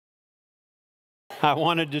I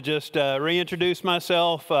wanted to just reintroduce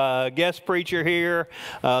myself, guest preacher here.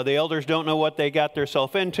 The elders don't know what they got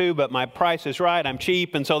themselves into, but my price is right. I'm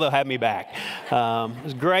cheap, and so they'll have me back.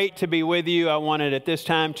 It's great to be with you. I wanted at this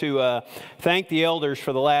time to thank the elders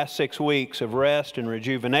for the last 6 weeks of rest and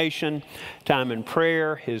rejuvenation, time in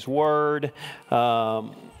prayer, His Word.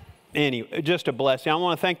 Anyway, just a blessing. I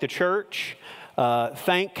want to thank the church,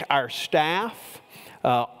 thank our staff.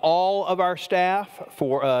 All of our staff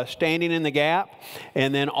for standing in the gap,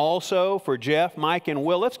 and then also for Jeff, Mike, and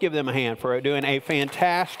Will. Let's give them a hand for doing a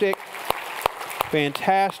fantastic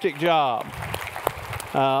job.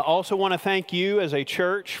 Also want to thank you as a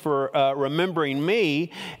church for remembering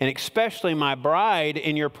me, and especially my bride,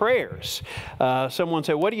 in your prayers. Someone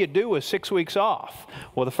said, what do you do with 6 weeks off?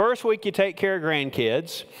 Well, the first week you take care of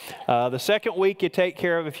grandkids. The second week you take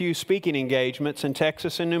care of a few speaking engagements in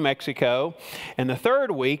Texas and New Mexico. And the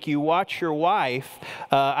third week you watch your wife,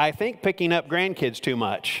 I think, picking up grandkids too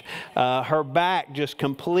much. Her back just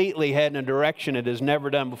completely heading in a direction it has never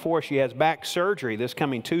done before. She has back surgery this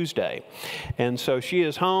coming Tuesday. And so she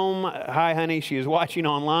is home. Hi, honey. She is watching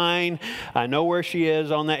online. I know where she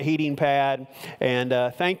is on that heating pad. And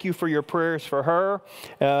thank you for your prayers for her.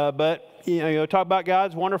 But you know, talk about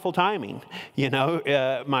God's wonderful timing. You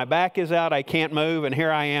know, my back is out, I can't move, and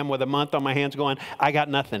here I am with a month on my hands going, I got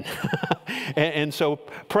nothing. and so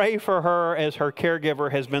pray for her, as her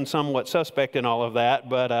caregiver has been somewhat suspect in all of that.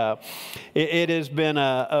 But it has been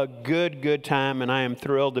a good time, and I am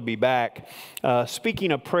thrilled to be back.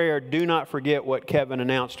 Speaking of prayer, do not forget what Kevin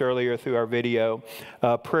announced earlier through our video.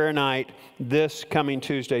 Prayer night this coming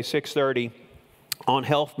Tuesday, 6:30. On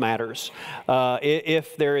health matters.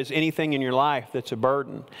 If there is anything in your life that's a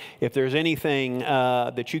burden, if there's anything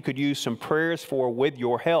that you could use some prayers for with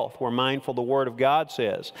your health, we're mindful the Word of God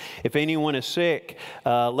says. If anyone is sick,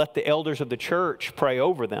 let the elders of the church pray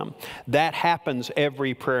over them. That happens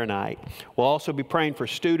every prayer night. We'll also be praying for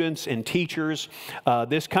students and teachers.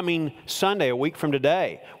 This coming Sunday, a week from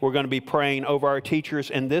today, we're going to be praying over our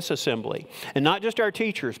teachers in this assembly. And not just our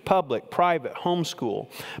teachers, public, private,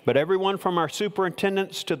 homeschool, but everyone from our superintendents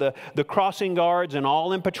to the crossing guards and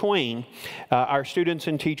all in between, our students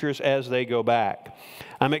and teachers as they go back.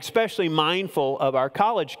 I'm especially mindful of our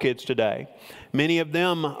college kids today. Many of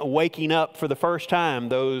them waking up for the first time,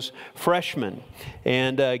 those freshmen,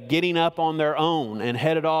 and getting up on their own and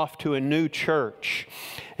headed off to a new church.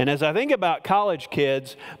 And as I think about college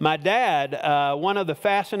kids, my dad, one of the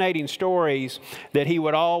fascinating stories that he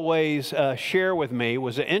would always share with me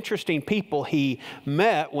was the interesting people he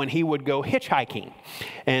met when he would go hitchhiking.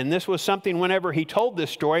 And this was something, whenever he told this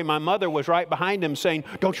story, my mother was right behind him saying,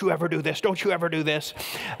 don't you ever do this, don't you ever do this.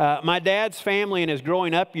 My dad's family in his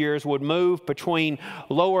growing up years would move between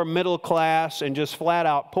lower middle class and just flat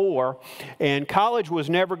out poor. And college was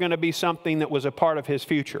never going to be something that was a part of his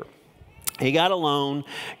future. He got a loan,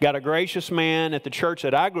 got a gracious man at the church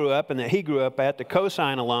that I grew up and that he grew up at to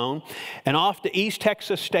co-sign a loan, and off to East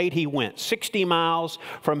Texas State he went, 60 miles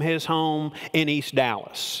from his home in East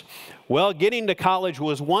Dallas. Well, getting to college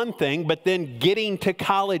was one thing, but then getting to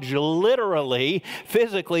college literally,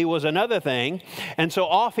 physically, was another thing. And so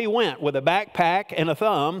off he went with a backpack and a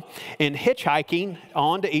thumb and hitchhiking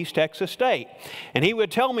on to East Texas State. And he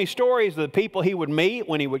would tell me stories of the people he would meet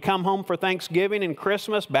when he would come home for Thanksgiving and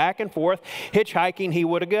Christmas, back and forth, hitchhiking he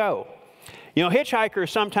would go. You know, hitchhikers,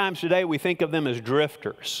 sometimes today we think of them as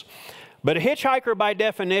drifters. But a hitchhiker by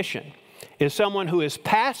definition is someone who is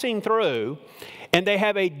passing through, and they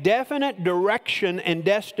have a definite direction and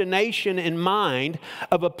destination in mind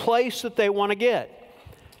of a place that they want to get.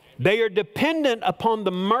 They are dependent upon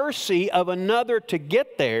the mercy of another to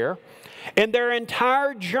get there, and their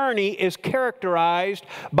entire journey is characterized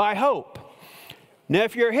by hope. Now,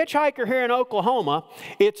 if you're a hitchhiker here in Oklahoma,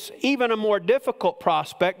 it's even a more difficult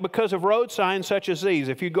prospect because of road signs such as these.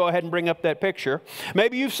 If you go ahead and bring up that picture,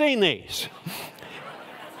 maybe you've seen these.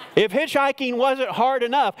 If hitchhiking wasn't hard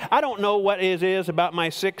enough, I don't know what it is about my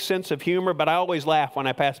sick sense of humor, but I always laugh when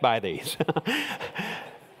I pass by these.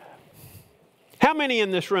 How many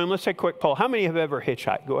in this room, let's take a quick poll, how many have ever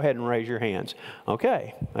hitchhiked? Go ahead and raise your hands.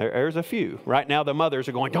 Okay, there's a few. Right now the mothers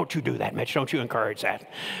are going, don't you do that, Mitch, don't you encourage that.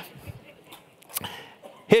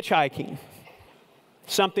 Hitchhiking,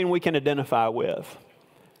 something we can identify with,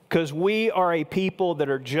 because we are a people that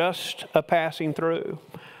are just a passing through.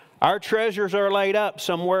 Our treasures are laid up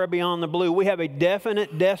somewhere beyond the blue. We have a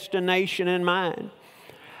definite destination in mind.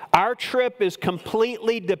 Our trip is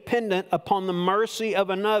completely dependent upon the mercy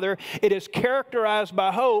of another. It is characterized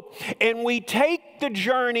by hope, and we take the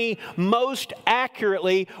journey most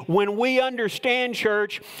accurately when we understand,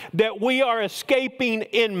 church, that we are escaping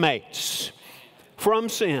inmates from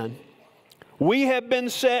sin. We have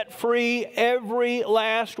been set free, every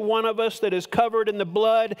last one of us, that is covered in the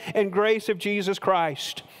blood and grace of Jesus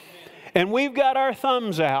Christ. And we've got our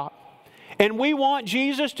thumbs out. And we want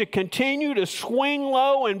Jesus to continue to swing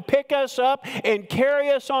low and pick us up and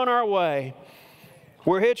carry us on our way.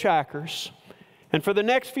 We're hitchhikers. And for the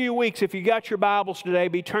next few weeks, if you got your Bibles today,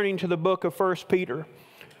 be turning to the book of 1 Peter.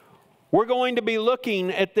 We're going to be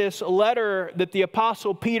looking at this letter that the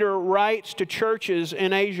Apostle Peter writes to churches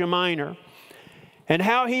in Asia Minor, and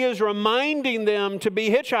how he is reminding them to be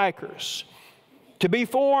hitchhikers, to be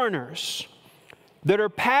foreigners that are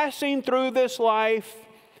passing through this life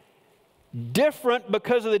different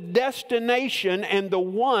because of the destination and the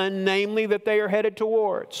one, namely, that they are headed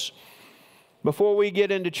towards. Before we get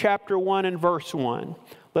into chapter 1 and verse 1,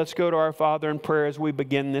 let's go to our Father in prayer as we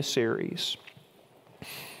begin this series.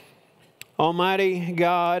 Almighty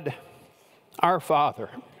God, our Father,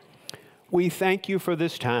 we thank you for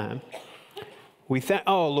this time.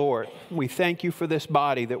 Oh Lord, we thank you for this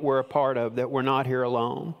body that we're a part of, that we're not here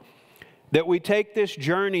alone. That we take this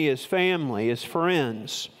journey as family, as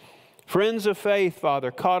friends of faith,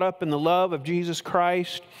 Father, caught up in the love of Jesus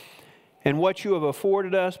Christ and what you have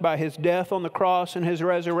afforded us by His death on the cross and His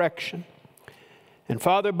resurrection. And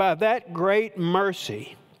Father, by that great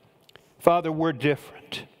mercy, Father, we're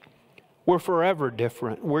different. We're forever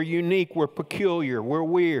different. We're unique. We're peculiar. We're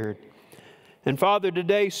weird. And Father,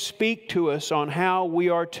 today speak to us on how we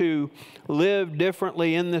are to live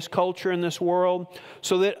differently in this culture, in this world,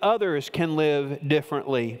 so that others can live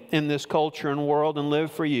differently in this culture and world and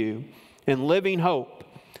live for you in living hope.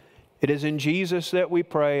 It is in Jesus that we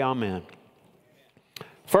pray. Amen.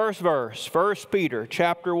 First verse, 1 Peter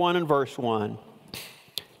chapter 1 and verse 1.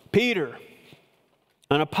 Peter,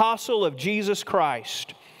 an apostle of Jesus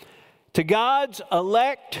Christ, to God's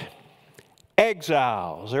elect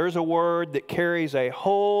exiles. There's a word that carries a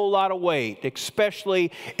whole lot of weight,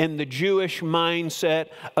 especially in the Jewish mindset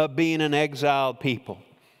of being an exiled people.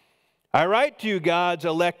 I write to you, God's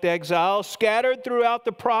elect exiles, scattered throughout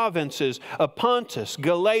the provinces of Pontus,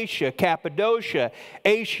 Galatia, Cappadocia,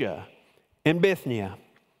 Asia, and Bithynia.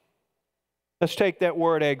 Let's take that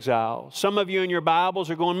word exile. Some of you in your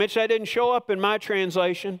Bibles are going, Mitch, that didn't show up in my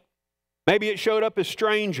translation. Maybe it showed up as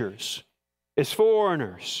strangers, as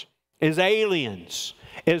foreigners, as aliens,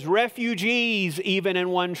 as refugees, even in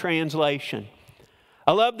one translation.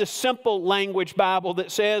 I love the simple language Bible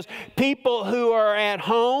that says people who are at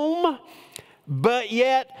home, but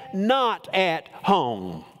yet not at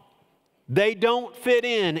home. They don't fit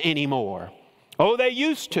in anymore. Oh, they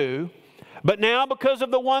used to, but now because of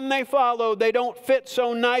the one they follow, they don't fit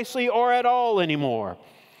so nicely or at all anymore.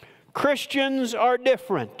 Christians are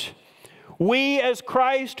different. We as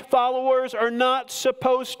Christ followers are not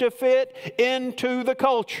supposed to fit into the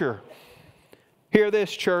culture. Hear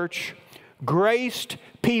this, church. Graced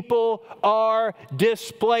people are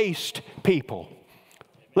displaced people.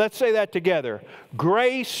 Let's say that together.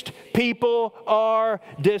 Graced people are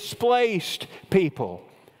displaced people.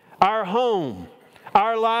 Our home,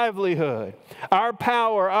 our livelihood, our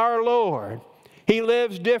power, our Lord. He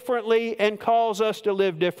lives differently and calls us to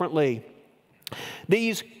live differently.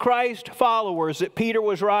 These Christ followers that Peter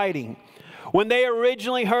was writing, when they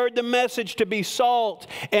originally heard the message to be salt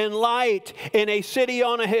and light in a city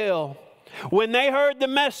on a hill, when they heard the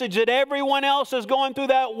message that everyone else is going through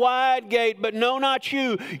that wide gate, but no, not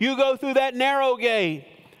you, you go through that narrow gate.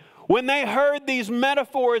 When they heard these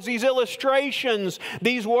metaphors, these illustrations,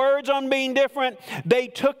 these words on being different, they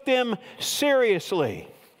took them seriously.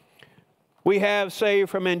 We have, say,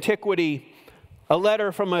 from antiquity, a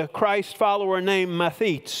letter from a Christ follower named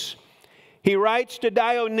Mattheus. He writes to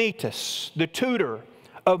Dionysius, the tutor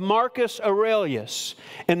of Marcus Aurelius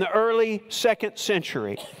in the early 2nd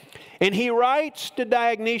century. And he writes to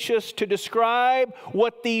Dionysius to describe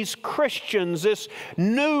what these Christians, this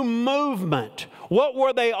new movement, what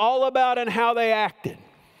were they all about and how they acted.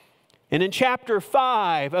 And in chapter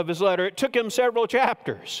 5 of his letter, it took him several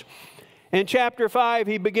chapters. In chapter 5,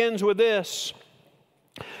 he begins with this.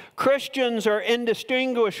 Christians are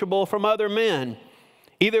indistinguishable from other men,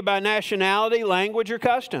 either by nationality, language, or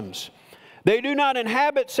customs. They do not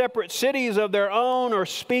inhabit separate cities of their own or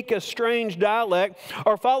speak a strange dialect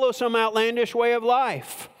or follow some outlandish way of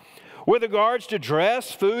life. With regards to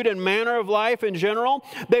dress, food, and manner of life in general,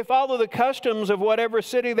 they follow the customs of whatever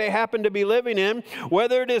city they happen to be living in,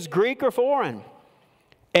 whether it is Greek or foreign.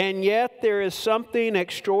 And yet there is something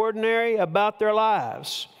extraordinary about their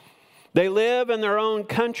lives. They live in their own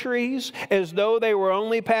countries as though they were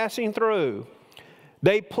only passing through.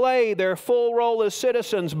 They play their full role as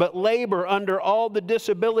citizens, but labor under all the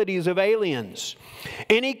disabilities of aliens.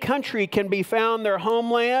 Any country can be found their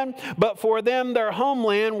homeland, but for them their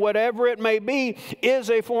homeland, whatever it may be, is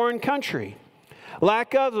a foreign country.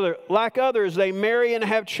 Like others, they marry and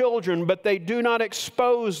have children, but they do not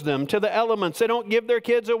expose them to the elements. They don't give their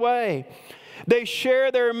kids away. They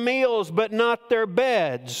share their meals, but not their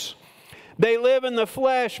beds. They live in the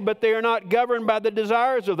flesh, but they are not governed by the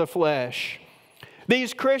desires of the flesh.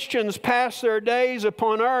 These Christians pass their days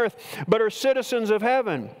upon earth, but are citizens of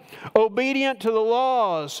heaven, obedient to the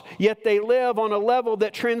laws, yet they live on a level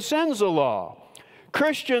that transcends the law.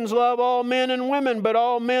 Christians love all men and women, but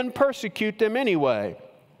all men persecute them anyway.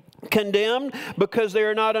 Condemned because they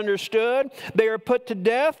are not understood, they are put to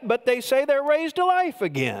death, but they say they're raised to life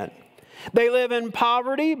again. They live in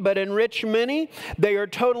poverty, but enrich many. They are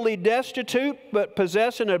totally destitute, but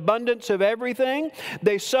possess an abundance of everything.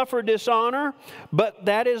 They suffer dishonor, but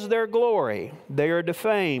that is their glory. They are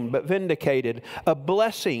defamed, but vindicated. A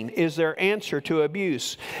blessing is their answer to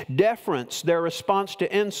abuse. Deference, their response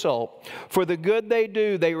to insult. For the good they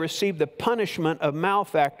do, they receive the punishment of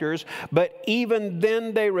malefactors, but even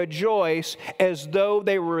then they rejoice as though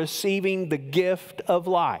they were receiving the gift of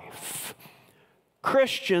life.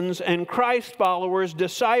 Christians and Christ followers,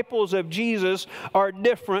 disciples of Jesus, are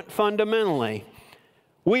different fundamentally.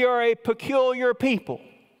 We are a peculiar people.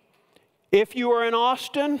 If you are in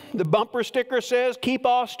Austin, the bumper sticker says, "Keep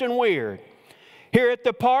Austin weird." Here at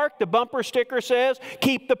the park, the bumper sticker says,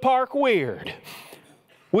 "Keep the park weird."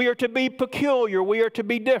 We are to be peculiar. We are to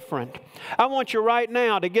be different. I want you right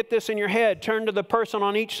now to get this in your head. Turn to the person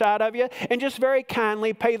on each side of you and just very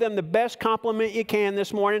kindly pay them the best compliment you can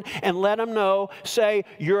this morning and let them know, say,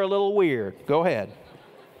 "You're a little weird." Go ahead.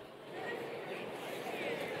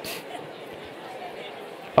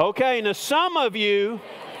 Okay, now some of you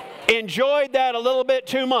enjoyed that a little bit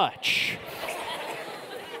too much.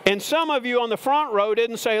 And some of you on the front row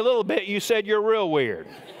didn't say a little bit, you said, "You're real weird."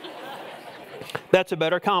 That's a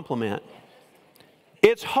better compliment.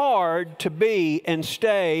 It's hard to be and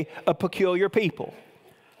stay a peculiar people,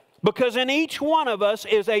 because in each one of us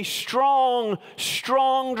is a strong,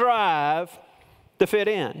 strong drive to fit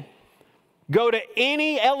in. Go to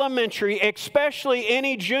any elementary, especially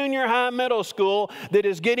any junior high, middle school that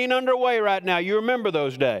is getting underway right now. You remember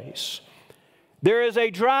those days. There is a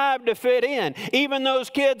drive to fit in. Even those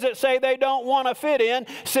kids that say they don't want to fit in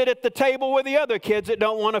sit at the table with the other kids that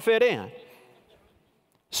don't want to fit in.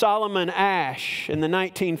 Solomon Asch in the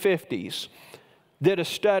 1950s did a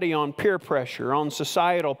study on peer pressure, on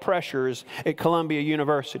societal pressures at Columbia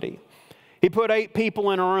University. He put 8 people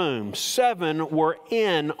in a room. 7 were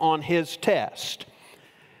in on his test.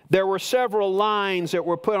 There were several lines that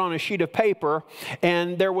were put on a sheet of paper,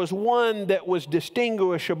 and there was one that was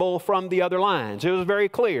distinguishable from the other lines. It was very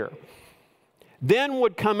clear. Then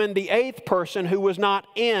would come in the 8th person who was not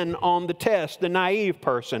in on the test, the naive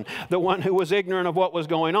person, the one who was ignorant of what was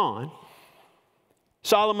going on.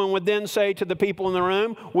 Solomon would then say to the people in the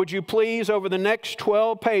room, "Would you please, over the next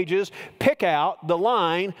 12 pages, pick out the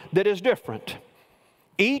line that is different?"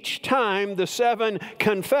 Each time the 7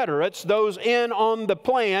 Confederates, those in on the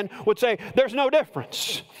plan, would say, "There's no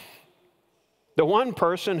difference." The one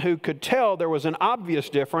person who could tell there was an obvious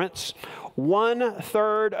difference,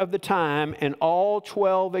 1/3 of the time in all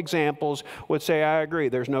 12 examples would say, "I agree,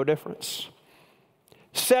 there's no difference."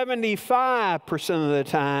 75% of the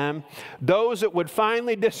time, those that would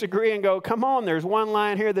finally disagree and go, "Come on, there's one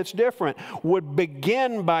line here that's different," would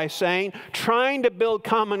begin by saying, trying to build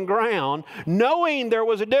common ground, knowing there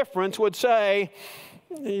was a difference, would say,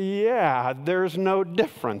 "Yeah, there's no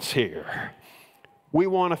difference here. We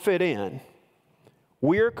want to fit in."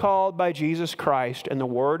 We're called by Jesus Christ and the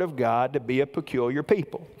Word of God to be a peculiar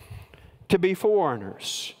people, to be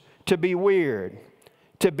foreigners, to be weird,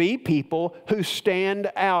 to be people who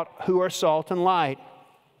stand out, who are salt and light.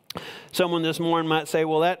 Someone this morning might say,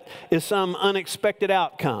 "Well, that is some unexpected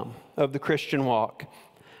outcome of the Christian walk."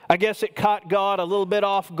 I guess it caught God a little bit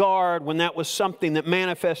off guard when that was something that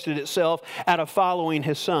manifested itself out of following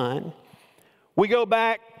His Son. We go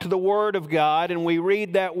back to the Word of God and we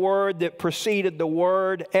read that word that preceded the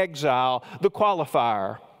word exile, the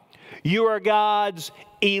qualifier. You are God's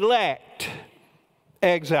elect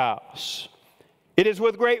exiles. It is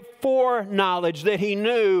with great foreknowledge that He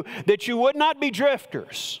knew that you would not be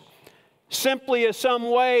drifters, simply as some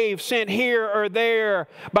wave sent here or there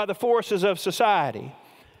by the forces of society.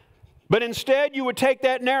 But instead you would take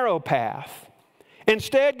that narrow path.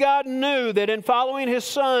 Instead, God knew that in following His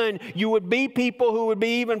Son, you would be people who would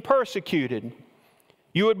be even persecuted.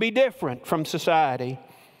 You would be different from society.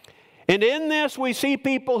 And in this we see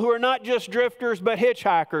people who are not just drifters but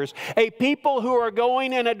hitchhikers, a people who are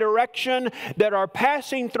going in a direction that are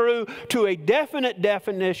passing through to a definite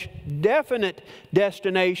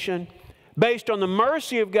destination based on the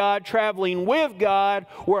mercy of God, traveling with God,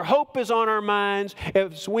 where hope is on our minds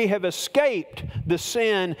as we have escaped the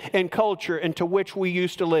sin and culture into which we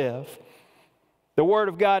used to live. The Word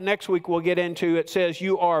of God next week we'll get into, it says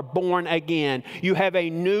you are born again. You have a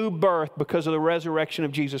new birth because of the resurrection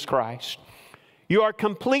of Jesus Christ. You are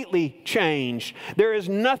completely changed. There is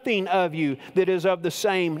nothing of you that is of the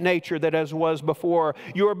same nature that as was before.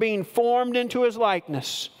 You are being formed into His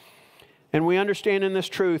likeness. And we understand in this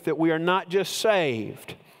truth that we are not just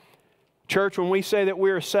saved. Church, when we say that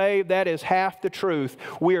we are saved, that is half the truth.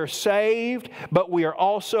 We are saved, but we are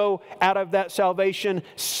also, out of that salvation,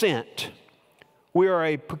 sent. We are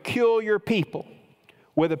a peculiar people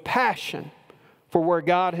with a passion for where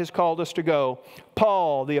God has called us to go.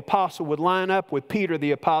 Paul, the apostle, would line up with Peter,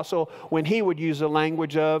 the apostle, when he would use the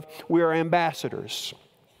language of, we are ambassadors.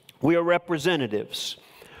 We are representatives.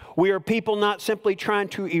 We are people not simply trying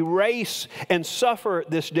to erase and suffer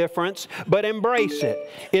this difference, but embrace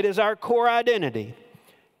it. It is our core identity.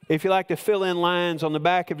 If you like to fill in lines on the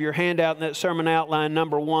back of your handout in that sermon outline,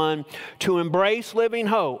 number 1, to embrace living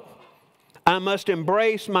hope, I must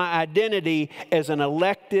embrace my identity as an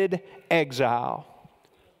elected exile.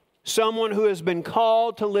 Someone who has been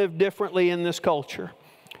called to live differently in this culture.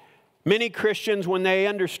 Many Christians, when they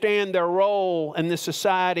understand their role in this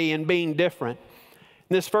society and being different,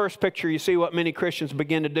 in this first picture you see what many Christians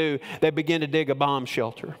begin to do. They begin to dig a bomb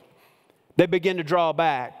shelter. They begin to draw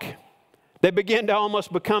back. They begin to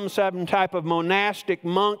almost become some type of monastic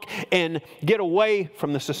monk and get away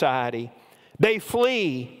from the society. They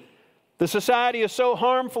flee. The society is so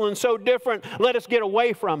harmful and so different, let us get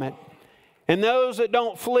away from it. And those that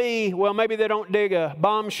don't flee, well, maybe they don't dig a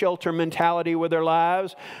bomb shelter mentality with their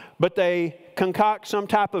lives, but they concoct some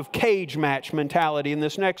type of cage match mentality in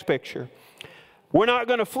this next picture. We're not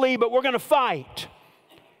going to flee, but we're going to fight.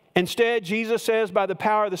 Instead, Jesus says, by the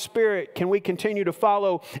power of the Spirit, can we continue to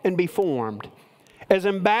follow and be formed as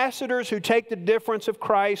ambassadors who take the difference of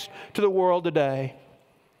Christ to the world today.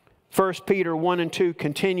 1 Peter 1 and 2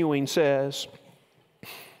 continuing says,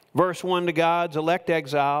 verse 1, to God's elect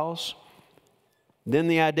exiles, then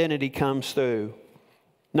the identity comes through.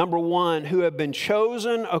 Number 1, who have been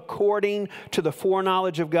chosen according to the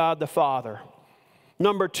foreknowledge of God the Father.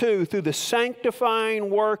 Number 2, through the sanctifying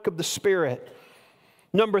work of the Spirit.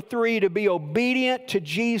 Number 3, to be obedient to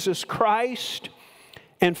Jesus Christ.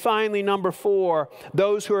 And finally, number 4,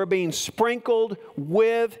 those who are being sprinkled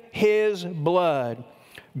with His blood.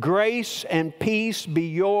 Grace and peace be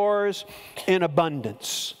yours in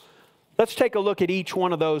abundance. Let's take a look at each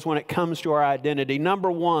one of those when it comes to our identity. Number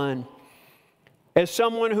 1, as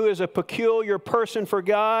someone who is a peculiar person for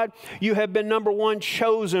God, you have been, number 1,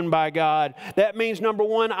 chosen by God. That means, number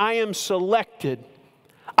 1, I am selected.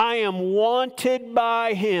 I am wanted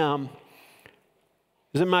by Him.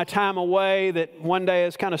 It was in my time away that one day I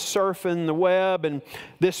was kind of surfing the web and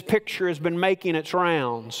this picture has been making its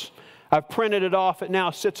rounds. I've printed it off. It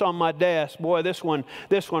now sits on my desk. Boy, this one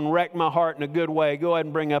wrecked my heart in a good way. Go ahead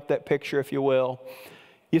and bring up that picture if you will.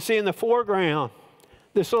 You see in the foreground,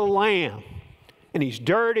 this little lamb. And he's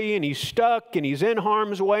dirty and he's stuck and he's in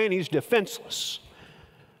harm's way and he's defenseless.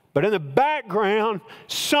 But in the background,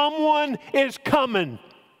 someone is coming.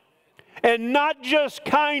 And not just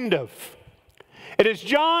kind of. It is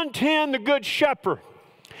John 10, the Good Shepherd.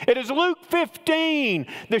 It is Luke 15,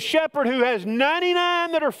 the shepherd who has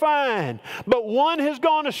 99 that are fine, but one has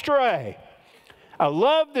gone astray. I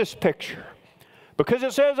love this picture because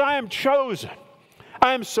it says, I am chosen,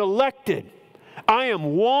 I am selected, I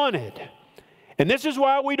am wanted. And this is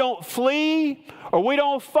why we don't flee or we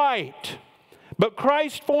don't fight. But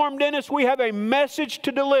Christ formed in us, we have a message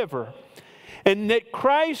to deliver. And that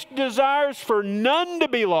Christ desires for none to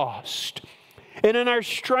be lost. And in our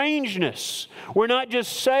strangeness, we're not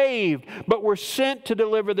just saved, but we're sent to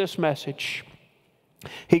deliver this message.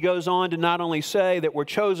 He goes on to not only say that we're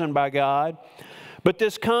chosen by God, but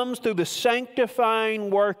this comes through the sanctifying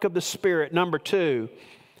work of the Spirit. Number 2,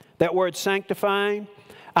 that word sanctifying,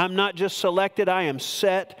 I'm not just selected, I am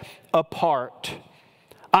set apart.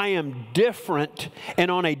 I am different and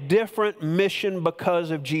on a different mission because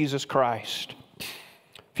of Jesus Christ.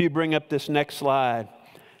 If you bring up this next slide.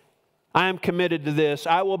 I am committed to this.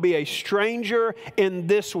 I will be a stranger in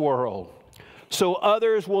this world, so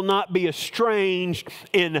others will not be estranged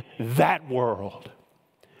in that world.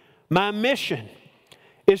 My mission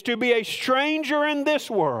is to be a stranger in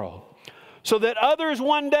this world, so that others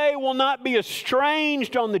one day will not be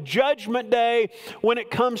estranged on the judgment day when it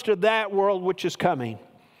comes to that world which is coming.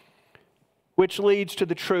 Which leads to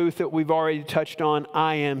the truth that we've already touched on,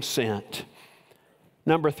 I am sent.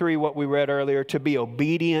 Number 3, what we read earlier, to be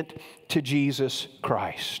obedient to Jesus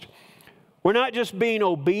Christ. We're not just being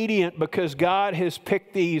obedient because God has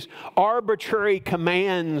picked these arbitrary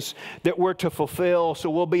commands that we're to fulfill so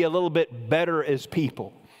we'll be a little bit better as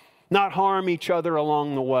people, not harm each other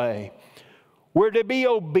along the way. We're to be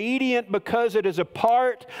obedient because it is a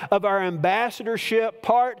part of our ambassadorship,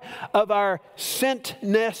 part of our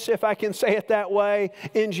sentness, if I can say it that way,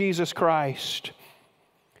 in Jesus Christ.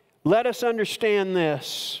 Let us understand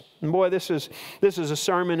this. And boy, this is a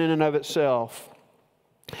sermon in and of itself.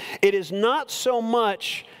 It is not so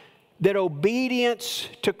much that obedience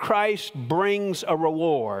to Christ brings a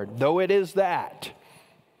reward, though it is that.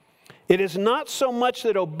 It is not so much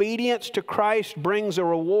that obedience to Christ brings a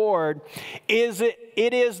reward,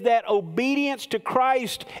 it is that obedience to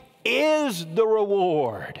Christ is the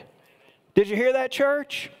reward. Did you hear that,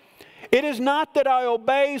 church? It is not that I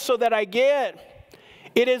obey so that I get.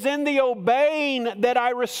 It is in the obeying that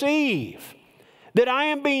I receive. That I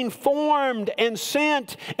am being formed and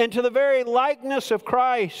sent into the very likeness of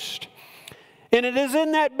Christ. And it is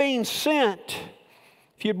in that being sent,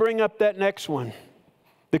 if you bring up that next one,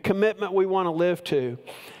 the commitment we want to live to.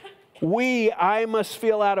 I must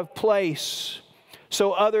feel out of place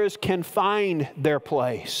so others can find their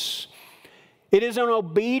place. It is an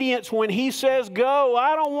obedience when He says go,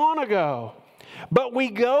 I don't want to go. But we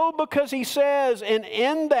go because He says, and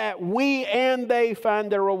in that we and they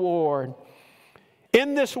find their reward.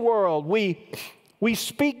 In this world, we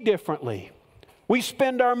speak differently. We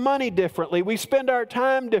spend our money differently. We spend our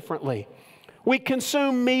time differently. We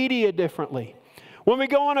consume media differently. When we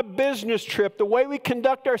go on a business trip, the way we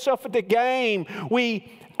conduct ourselves at the game,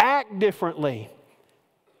 we act differently.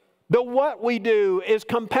 But what we do is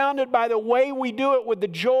compounded by the way we do it with the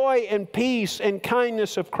joy and peace and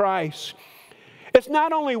kindness of Christ. It's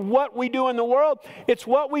not only what we do in the world, it's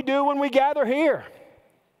what we do when we gather here.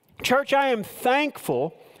 Church, I am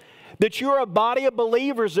thankful that you're a body of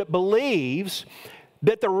believers that believes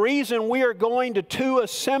that the reason we are going to 2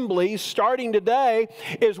 assemblies starting today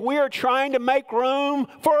is we are trying to make room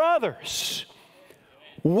for others.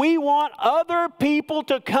 We want other people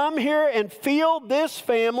to come here and feel this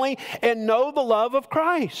family and know the love of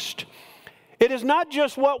Christ. It is not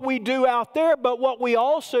just what we do out there, but what we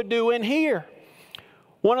also do in here.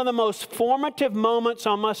 One of the most formative moments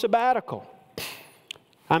on my sabbatical.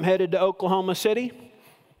 I'm headed to Oklahoma City.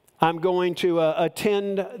 I'm going to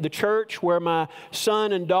attend the church where my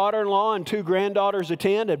son and daughter-in-law and 2 granddaughters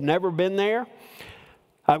attend. I've never been there.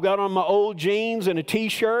 I've got on my old jeans and a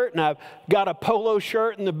t-shirt, and I've got a polo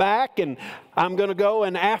shirt in the back, and I'm going to go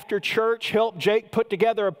and after church help Jake put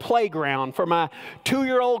together a playground for my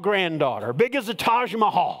 2-year-old granddaughter, big as the Taj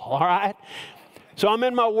Mahal, all right? So I'm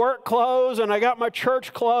in my work clothes, and I got my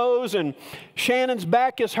church clothes, and Shannon's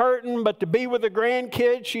back is hurting, but to be with the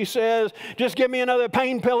grandkids, she says, just give me another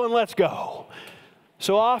pain pill and let's go.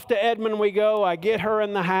 So off to Edmond we go. I get her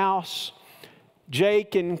in the house.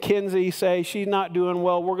 Jake and Kinsey say, she's not doing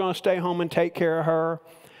well. We're going to stay home and take care of her.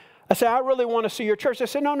 I say, I really want to see your church. They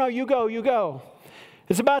said, no, you go, you go.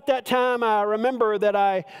 It's about that time I remember that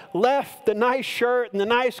I left the nice shirt and the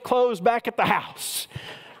nice clothes back at the house.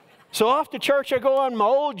 So off to church I go on my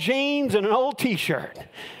old jeans and an old t-shirt.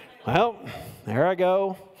 Well, there I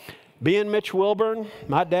go. Being Mitch Wilburn,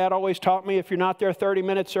 my dad always taught me if you're not there 30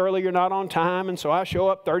 minutes early, you're not on time. And so I show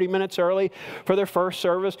up 30 minutes early for their first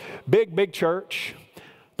service. Big church.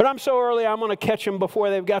 But I'm so early I'm going to catch them before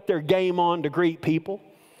they've got their game on to greet people.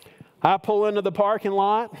 I pull into the parking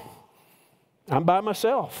lot. I'm by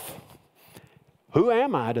myself. Who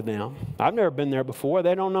am I to them? I've never been there before.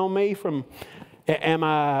 They don't know me from... Am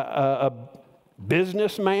I a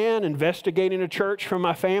businessman investigating a church for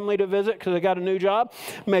my family to visit because I got a new job?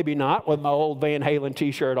 Maybe not, with my old Van Halen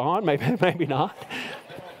t-shirt on. Maybe not.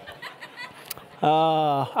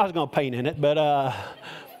 I was going to paint in it, but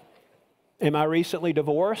am I recently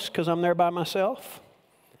divorced because I'm there by myself?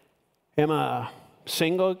 Am I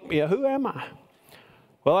single? Yeah, who am I?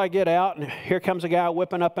 Well, I get out, and here comes a guy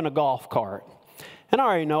whipping up in a golf cart. And I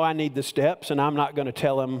already know I need the steps, and I'm not going to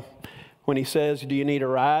tell him when he says, do you need a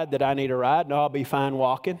ride, that I need a ride? No, I'll be fine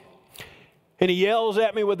walking. And he yells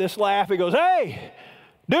at me with this laugh. He goes, hey,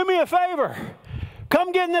 do me a favor.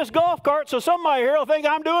 Come get in this golf cart so somebody here will think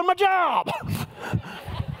I'm doing my job.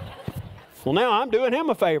 Well, now I'm doing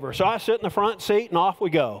him a favor. So I sit in the front seat and off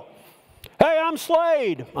we go. Hey, I'm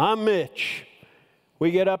Slade. I'm Mitch.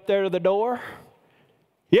 We get up there to the door.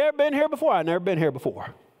 You ever been here before? I've never been here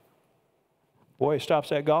before. Boy, he stops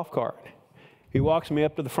that golf cart. He walks me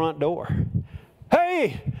up to the front door.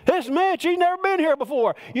 Hey, this Mitch, he's never been here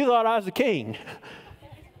before. You thought I was the king.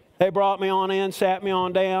 They brought me on in, sat me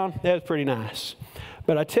on down. That was pretty nice.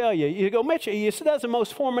 But I tell you, you go, Mitch, you said that's the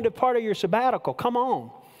most formative part of your sabbatical. Come on.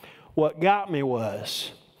 What got me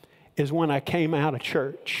is when I came out of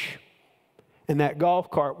church and that golf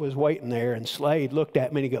cart was waiting there, and Slade looked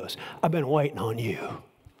at me and he goes, I've been waiting on you.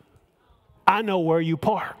 I know where you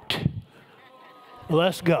parked.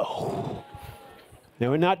 Let's go.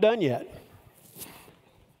 Now, we're not done yet.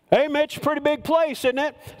 Hey, Mitch, pretty big place, isn't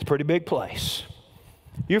it? It's a pretty big place.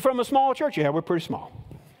 You from a small church? Yeah, we're pretty small.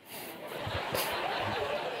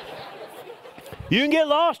 You can get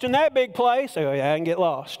lost in that big place. Oh, yeah, I can get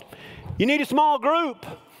lost. You need a small group.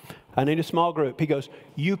 I need a small group. He goes,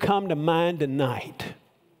 you come to mine tonight.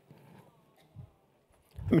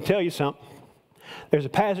 Let me tell you something. There's a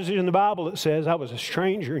passage in the Bible that says, I was a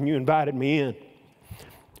stranger and you invited me in.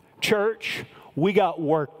 Church, we got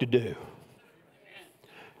work to do.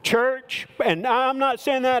 Church, and I'm not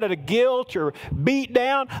saying that out of guilt or beat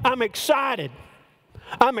down. I'm excited.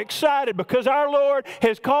 I'm excited because our Lord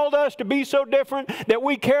has called us to be so different that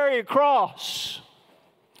we carry a cross.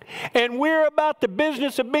 And we're about the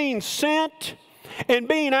business of being sent and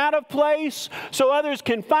being out of place so others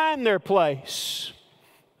can find their place.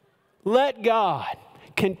 Let God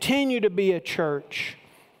continue to be a church.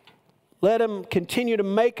 Let Him continue to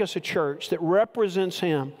make us a church that represents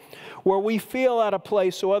Him, where we feel out of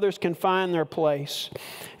place so others can find their place.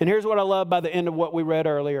 And here's what I love by the end of what we read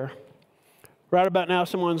earlier. Right about now,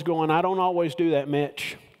 someone's going, I don't always do that,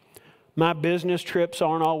 Mitch. My business trips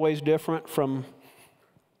aren't always different from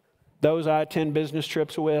those I attend business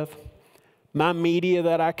trips with. My media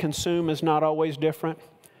that I consume is not always different.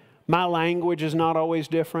 My language is not always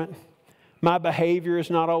different. My behavior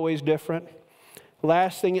is not always different.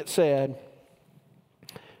 Last thing it said,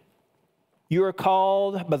 you are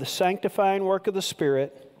called by the sanctifying work of the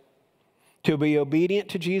Spirit to be obedient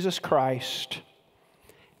to Jesus Christ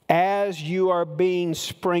as you are being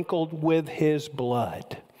sprinkled with His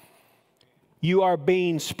blood. You are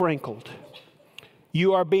being sprinkled.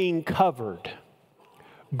 You are being covered.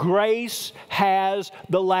 Grace has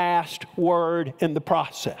the last word in the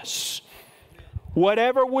process.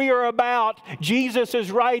 Whatever we are about, Jesus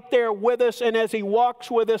is right there with us, and as He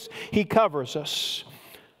walks with us, He covers us.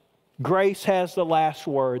 Grace has the last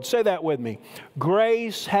word. Say that with me.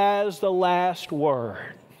 Grace has the last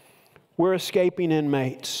word. We're escaping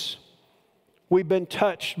inmates. We've been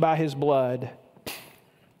touched by His blood.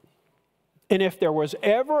 And if there was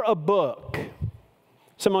ever a book,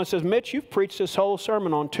 someone says, Mitch, you've preached this whole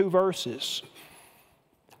sermon on 2 verses.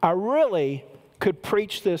 I really could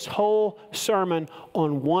preach this whole sermon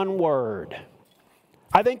on 1 word.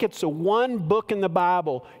 I think it's the one book in the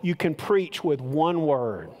Bible you can preach with 1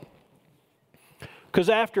 word. Because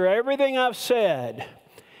after everything I've said,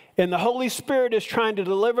 and the Holy Spirit is trying to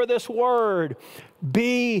deliver this word,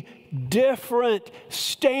 be different,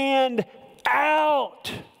 stand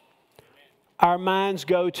out, our minds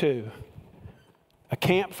go to a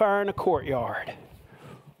campfire in a courtyard.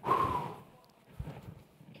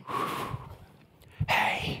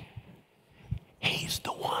 Hey, He's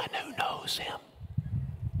the one who knows Him.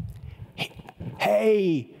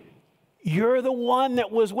 Hey, you're the one that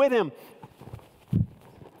was with Him.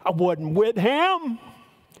 I wasn't with Him.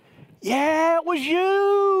 Yeah, it was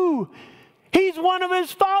you. He's one of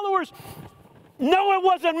His followers. No, it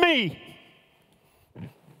wasn't me.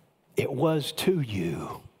 It was to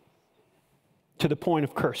you. To the point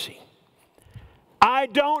of cursing. I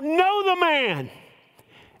don't know the man.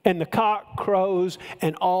 And the cock crows,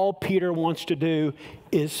 and all Peter wants to do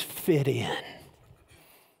is fit in.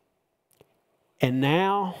 And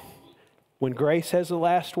now, when grace has the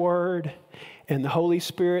last word, and the Holy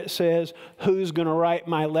Spirit says, who's going to write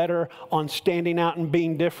my letter on standing out and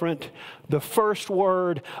being different? The first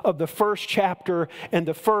word of the first chapter and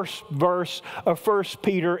the first verse of 1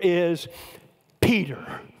 Peter is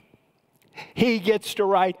Peter. He gets to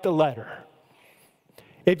write the letter.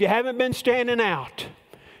 If you haven't been standing out,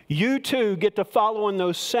 you too get to follow in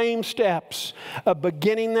those same steps of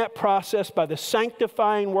beginning that process by the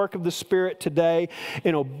sanctifying work of the Spirit today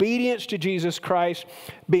in obedience to Jesus Christ,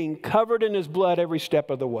 being covered in His blood every step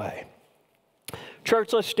of the way.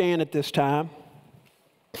 Church, let's stand at this time.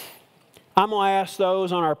 I'm going to ask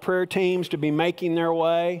those on our prayer teams to be making their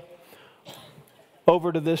way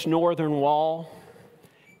over to this northern wall.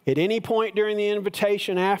 At any point during the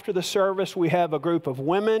invitation after the service, we have a group of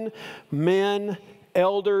women, men,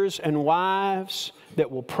 elders, and wives that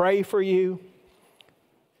will pray for you.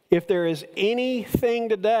 If there is anything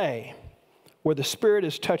today where the Spirit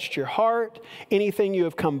has touched your heart, anything you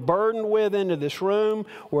have come burdened with into this room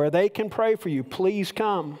where they can pray for you, please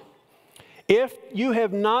come. If you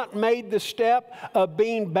have not made the step of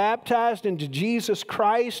being baptized into Jesus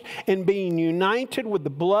Christ and being united with the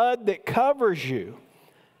blood that covers you,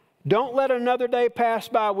 don't let another day pass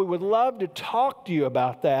by. We would love to talk to you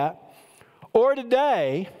about that. Or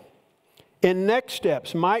today, in next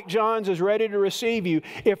steps, Mike Johns is ready to receive you.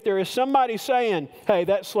 If there is somebody saying, hey,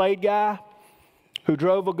 that Slade guy who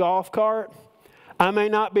drove a golf cart, I may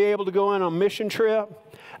not be able to go on a mission trip.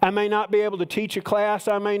 I may not be able to teach a class.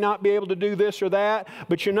 I may not be able to do this or that.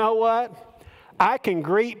 But you know what? I can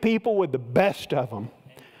greet people with the best of them.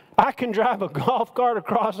 I can drive a golf cart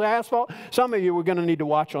across asphalt. Some of you are going to need to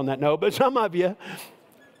watch on that note, but some of you,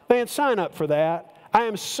 man, sign up for that. I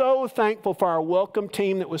am so thankful for our welcome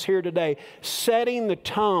team that was here today, setting the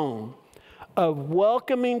tone of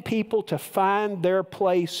welcoming people to find their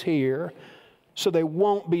place here so they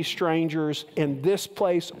won't be strangers in this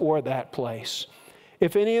place or that place.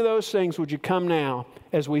 If any of those things, would you come now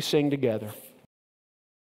as we sing together?